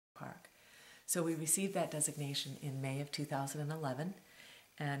So we received that designation in May of 2011,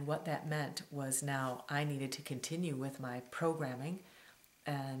 and what that meant was now I needed to continue with my programming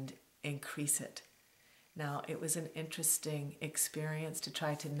and increase it. Now, it was an interesting experience to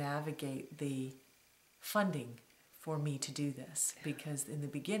try to navigate the funding for me to do this, because in the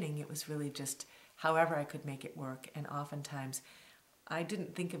beginning it was really just however I could make it work, and oftentimes I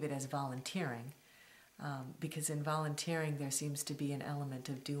didn't think of it as volunteering, because in volunteering there seems to be an element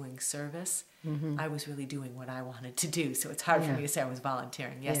of doing service. I was really doing what I wanted to do, so it's hard for me to say I was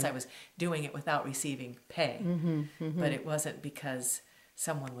volunteering. Yes, I was doing it without receiving pay, but it wasn't because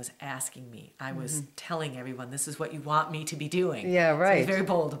someone was asking me. I was telling everyone, this is what you want me to be doing. Yeah, right. So I was very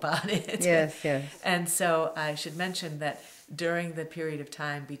bold about it. Yes, yes. And so I should mention that during the period of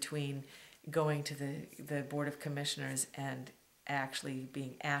time between going to the Board of Commissioners and actually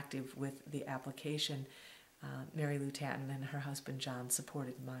being active with the application, Mary Lou Tanton and her husband John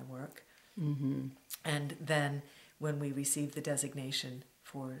supported my work. And then when we received the designation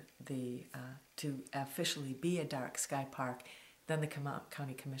for the to officially be a dark sky park, then the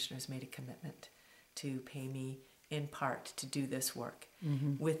county commissioners made a commitment to pay me in part to do this work.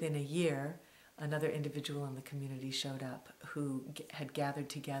 Within a year, another individual in the community showed up who had gathered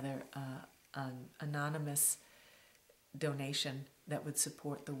together an anonymous donation that would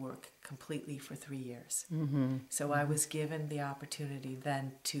support the work completely for 3 years. So I was given the opportunity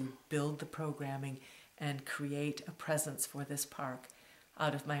then to build the programming and create a presence for this park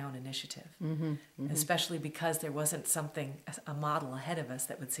out of my own initiative, especially because there wasn't something, a model ahead of us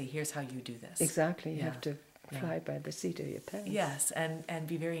that would say, here's how you do this. Exactly, you have to fly by the seat of your pants. Yes, and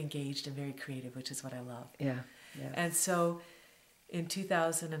be very engaged and very creative, which is what I love. Yeah. And so in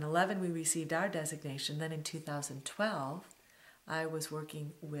 2011, we received our designation. Then in 2012, I was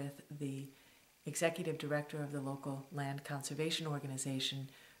working with the executive director of the local land conservation organization,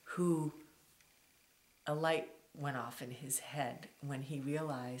 who a light went off in his head when he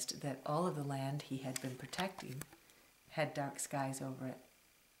realized that all of the land he had been protecting had dark skies over it,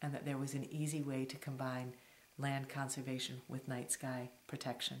 and that there was an easy way to combine land conservation with night sky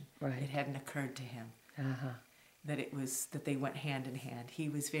protection. Right. It hadn't occurred to him that they went hand in hand. He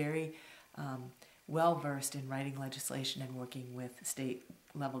was very well versed in writing legislation and working with state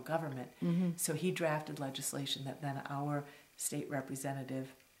level government. So he drafted legislation that then our state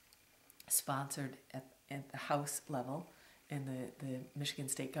representative sponsored at the House level in the Michigan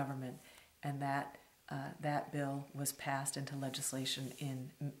state government, and that bill was passed into legislation in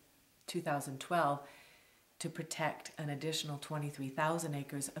 2012 to protect an additional 23,000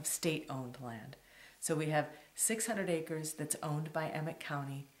 acres of state-owned land. So we have 600 acres that's owned by Emmett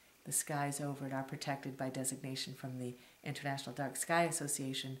County. The skies over it are protected by designation from the International Dark Sky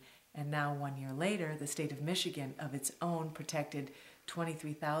Association, and now 1 year later, the state of Michigan, of its own, protected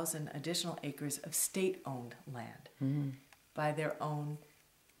 23,000 additional acres of state-owned land by their own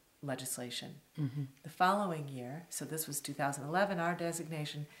legislation. The following year, so this was 2011, our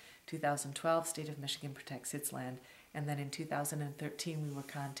designation, 2012, state of Michigan protects its land, and then in 2013 we were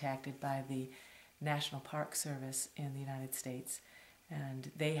contacted by the National Park Service in the United States,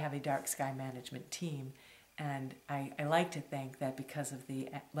 and they have a dark sky management team. And I like to think that because of the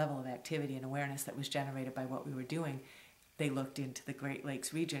level of activity and awareness that was generated by what we were doing, they looked into the Great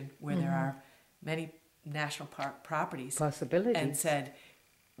Lakes region where there are many national park properties, possibilities, and said,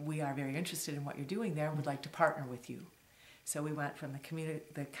 we are very interested in what you're doing there and would like to partner with you. So we went from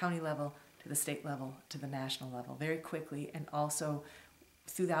the county level to the state level to the national level very quickly, and also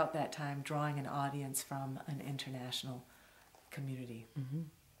throughout that time drawing an audience from an international community.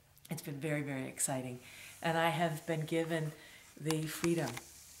 It's been very, very exciting. And I have been given the freedom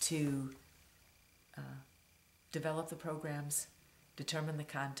to develop the programs, determine the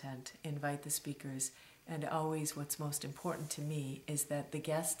content, invite the speakers, and always what's most important to me is that the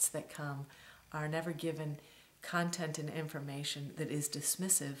guests that come are never given content and information that is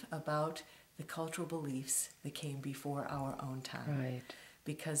dismissive about the cultural beliefs that came before our own time. Right.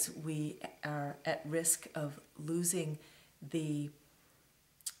 Because we are at risk of losing the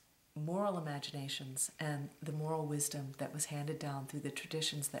moral imaginations and the moral wisdom that was handed down through the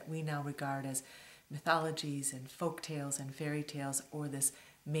traditions that we now regard as mythologies and folk tales and fairy tales, or this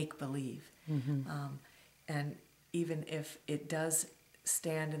make-believe. And even if it does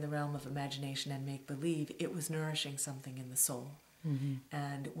stand in the realm of imagination and make-believe, it was nourishing something in the soul.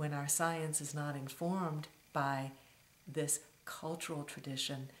 And when our science is not informed by this cultural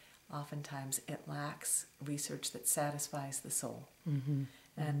tradition, oftentimes it lacks research that satisfies the soul.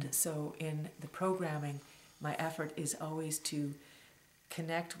 And so in the programming, my effort is always to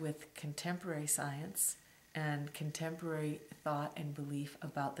connect with contemporary science and contemporary thought and belief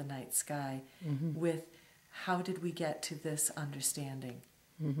about the night sky with how did we get to this understanding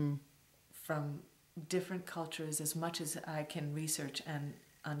from different cultures, as much as I can research and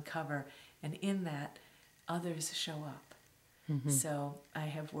uncover, and in that others show up. So I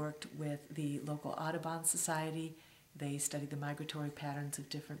have worked with the local Audubon Society. They study the migratory patterns of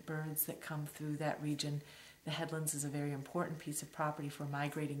different birds that come through that region. The Headlands is a very important piece of property for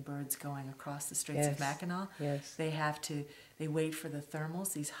migrating birds going across the Straits of Mackinac. Yes. They wait for the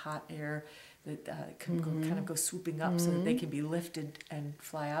thermals, these hot air that kind of go swooping up so that they can be lifted and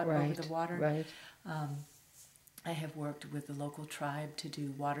fly out over the water. Right. I have worked with the local tribe to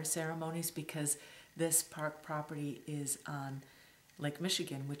do water ceremonies because this park property is on Lake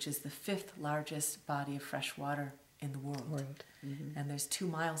Michigan, which is the 5th largest body of fresh water in the world. And there's 2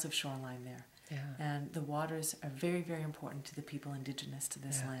 miles of shoreline there. Yeah. And the waters are very, very important to the people indigenous to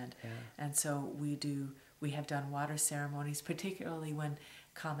this land. Yeah. And so we have done water ceremonies, particularly when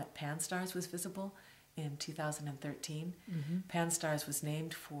Comet Pan-STARRS was visible in 2013. Pan-STARRS was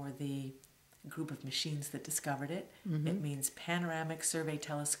named for the group of machines that discovered it. It means Panoramic Survey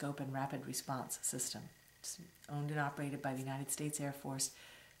Telescope and Rapid Response System. It's owned and operated by the United States Air Force.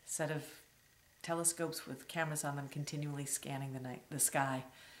 Set of telescopes with cameras on them continually scanning the sky.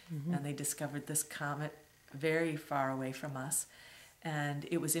 And they discovered this comet very far away from us. And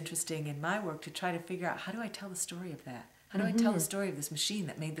it was interesting in my work to try to figure out, how do I tell the story of that? How do I tell the story of this machine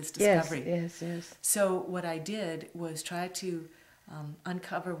that made this discovery? Yes. So what I did was try to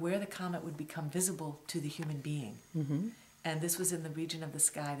uncover where the comet would become visible to the human being. And this was in the region of the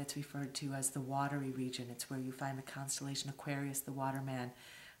sky that's referred to as the watery region. It's where you find the constellation Aquarius, the waterman.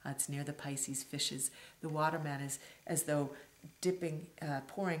 It's near the Pisces fishes. The waterman is as though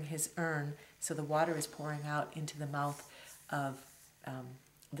pouring his urn, so the water is pouring out into the mouth of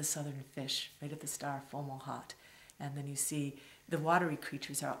the southern fish, right at the star Fomalhaut. And then you see the watery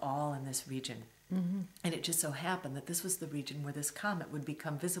creatures are all in this region. And it just so happened that this was the region where this comet would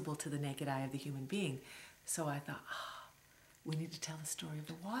become visible to the naked eye of the human being. So I thought, we need to tell the story of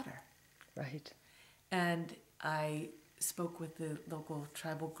the water. Right. And I spoke with the local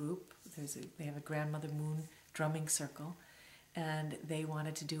tribal group. They have a grandmother moon drumming circle, and they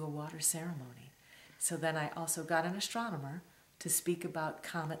wanted to do a water ceremony. So then I also got an astronomer to speak about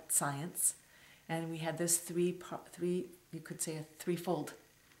comet science, and we had this you could say a threefold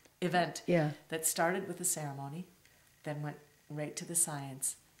event that started with a ceremony, then went right to the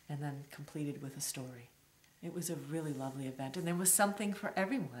science, and then completed with a story. It was a really lovely event, and there was something for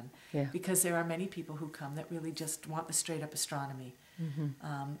everyone, because there are many people who come that really just want the straight-up astronomy.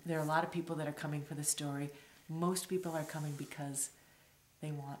 There are a lot of people that are coming for the story. Most people are coming because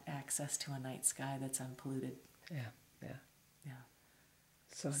they want access to a night sky that's unpolluted. Yeah.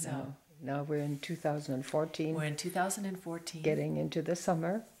 So now we're in 2014. We're in 2014. Getting into the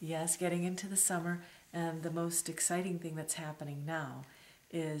summer. Yes, getting into the summer. And the most exciting thing that's happening now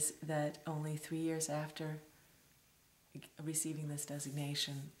is that only 3 years after receiving this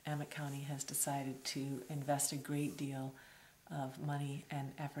designation, Emmett County has decided to invest a great deal of money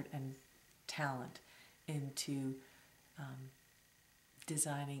and effort and talent into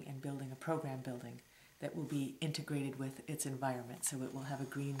designing and building a program building that will be integrated with its environment. So it will have a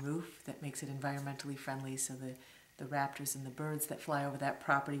green roof that makes it environmentally friendly, so the raptors and the birds that fly over that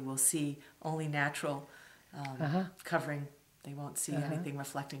property will see only natural covering. They won't see anything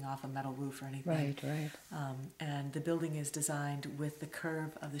reflecting off a metal roof or anything. Right. And the building is designed with the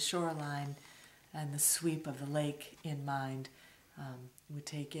curve of the shoreline and the sweep of the lake in mind. We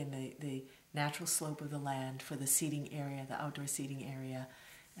take in the natural slope of the land for the seating area, the outdoor seating area.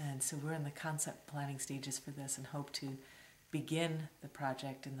 And so we're in the concept planning stages for this and hope to begin the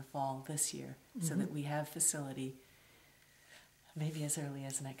project in the fall this year, so that we have facility maybe as early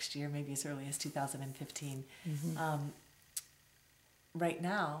as next year, maybe as early as 2015. Right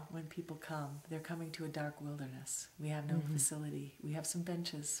now, when people come, they're coming to a dark wilderness. We have no facility. We have some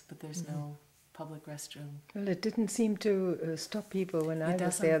benches, but there's no public restroom. Well, it didn't seem to stop people when I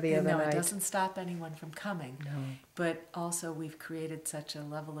was there the other night. No, it doesn't stop anyone from coming. No. But also we've created such a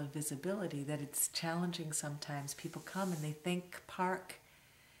level of visibility that it's challenging sometimes. People come and they think park,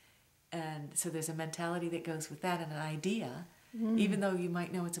 and so there's a mentality that goes with that and an idea. Even though you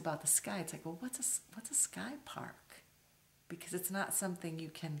might know it's about the sky, it's like, well, what's a sky park? Because it's not something you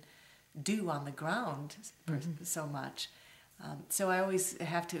can do on the ground so much. So I always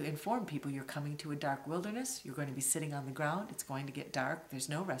have to inform people, you're coming to a dark wilderness, you're going to be sitting on the ground, it's going to get dark, there's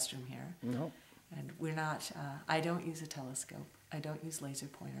no restroom here. No. And we're not, I don't use a telescope, I don't use laser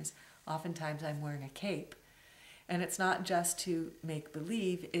pointers. Oftentimes I'm wearing a cape. And it's not just to make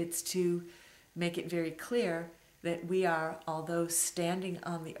believe, it's to make it very clear that we are, although standing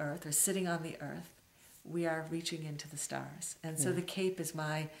on the earth or sitting on the earth, we are reaching into the stars. And so the cape is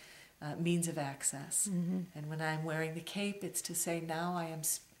my means of access. And when I'm wearing the cape, it's to say, now I am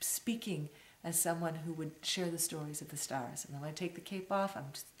speaking as someone who would share the stories of the stars. And then when I take the cape off, I'm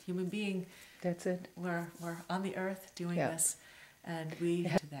just a human being. That's it. We're on the earth doing this. And we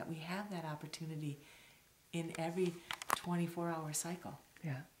have that opportunity in every 24-hour cycle.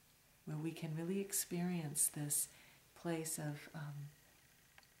 Yeah. Where we can really experience this place of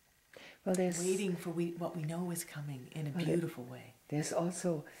waiting for what we know is coming in a beautiful way. There's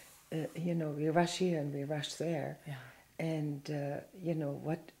also, we rush here and we rush there. Yeah. And,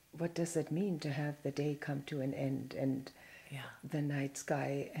 what does it mean to have the day come to an end and the night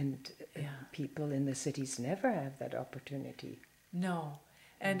sky and people in the cities never have that opportunity? No.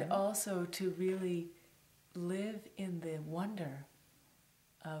 And also to really live in the wonder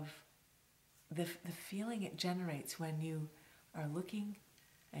of the feeling it generates when you are looking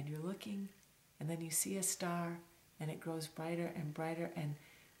and you're looking and then you see a star and it grows brighter and brighter and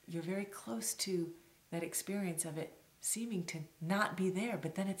you're very close to that experience of it seeming to not be there,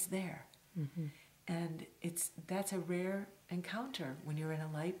 but then it's there. And that's a rare encounter when you're in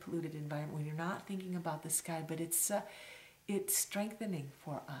a light polluted environment, when you're not thinking about the sky, but it's strengthening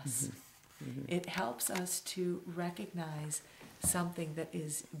for us. It helps us to recognize something that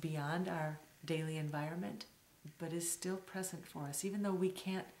is beyond our daily environment, but is still present for us. Even though we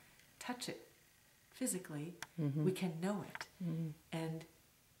can't touch it physically, we can know it.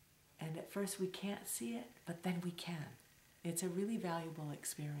 And at first we can't see it, but then we can. It's a really valuable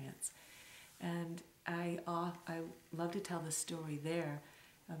experience. And I love to tell the story there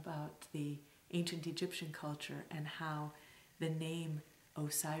about the ancient Egyptian culture and how the name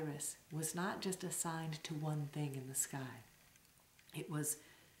Osiris was not just assigned to one thing in the sky. It was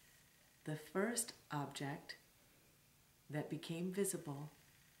the first object that became visible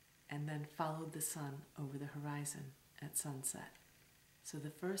and then followed the sun over the horizon at sunset. So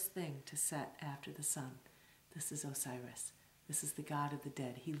the first thing to set after the sun, this is Osiris. This is the god of the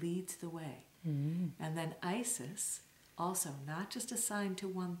dead. He leads the way. And then Isis, also not just assigned to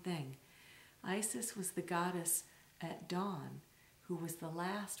one thing. Isis was the goddess at dawn who was the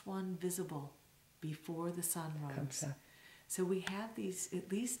last one visible before the sun rose. So we have these,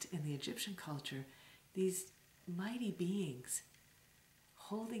 at least in the Egyptian culture, these mighty beings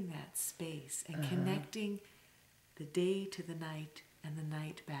holding that space and connecting the day to the night and the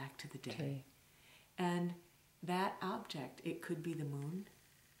night back to the day. And that object, it could be the moon,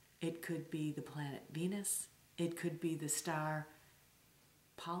 it could be the planet Venus, it could be the star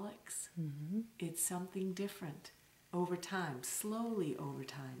Pollux. It's something different over time, slowly over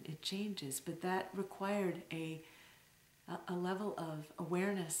time. It changes, but that required a level of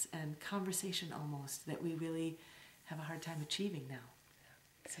awareness and conversation almost that we really have a hard time achieving now.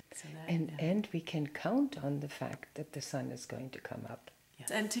 And we can count on the fact that the sun is going to come up. Yes.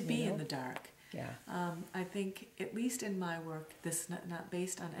 And to be in the dark. Yeah. I think, at least in my work, this is not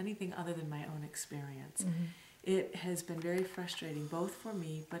based on anything other than my own experience. It has been very frustrating, both for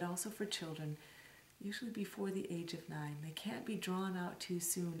me, but also for children, usually before the age of 9. They can't be drawn out too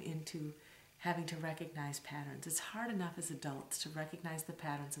soon into having to recognize patterns. It's hard enough as adults to recognize the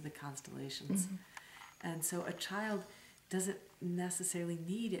patterns of the constellations. And so a child doesn't necessarily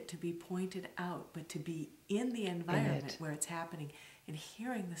need it to be pointed out, but to be in the environment where it's happening and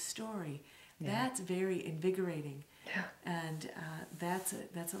hearing the story. That's very invigorating, and that's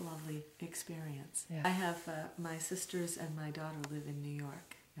a lovely experience. I have my sisters and my daughter live in New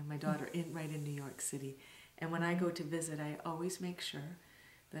York, and my daughter right in New York City. And when I go to visit, I always make sure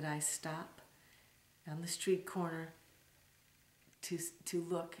that I stop on the street corner to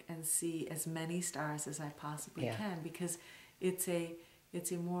look and see as many stars as I possibly can, because it's a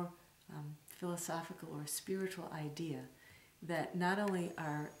more philosophical or spiritual idea that not only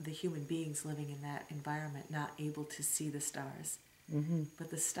are the human beings living in that environment not able to see the stars, but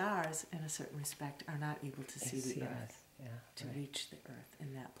the stars, in a certain respect, are not able to see the earth, reach the earth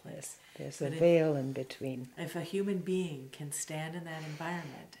in that place. There's a veil in between. If a human being can stand in that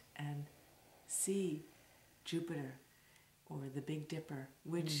environment and see Jupiter or the Big Dipper,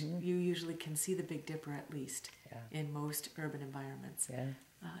 which you usually can see the Big Dipper at least in most urban environments,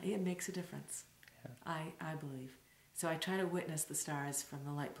 it makes a difference, I believe. So I try to witness the stars from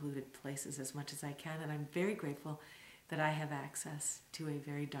the light-polluted places as much as I can, and I'm very grateful that I have access to a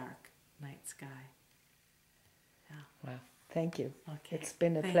very dark night sky. Wow, thank you. Okay. It's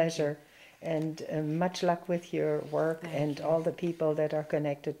been a pleasure. And much luck with your work. Thank and you. all the people that are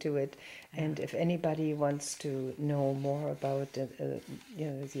connected to it. Yeah. And if anybody wants to know more about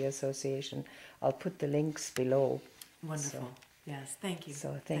the association, I'll put the links below. Wonderful. Yes, thank you. So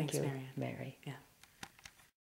thank Thanks, you, Marianne. Mary. Yeah.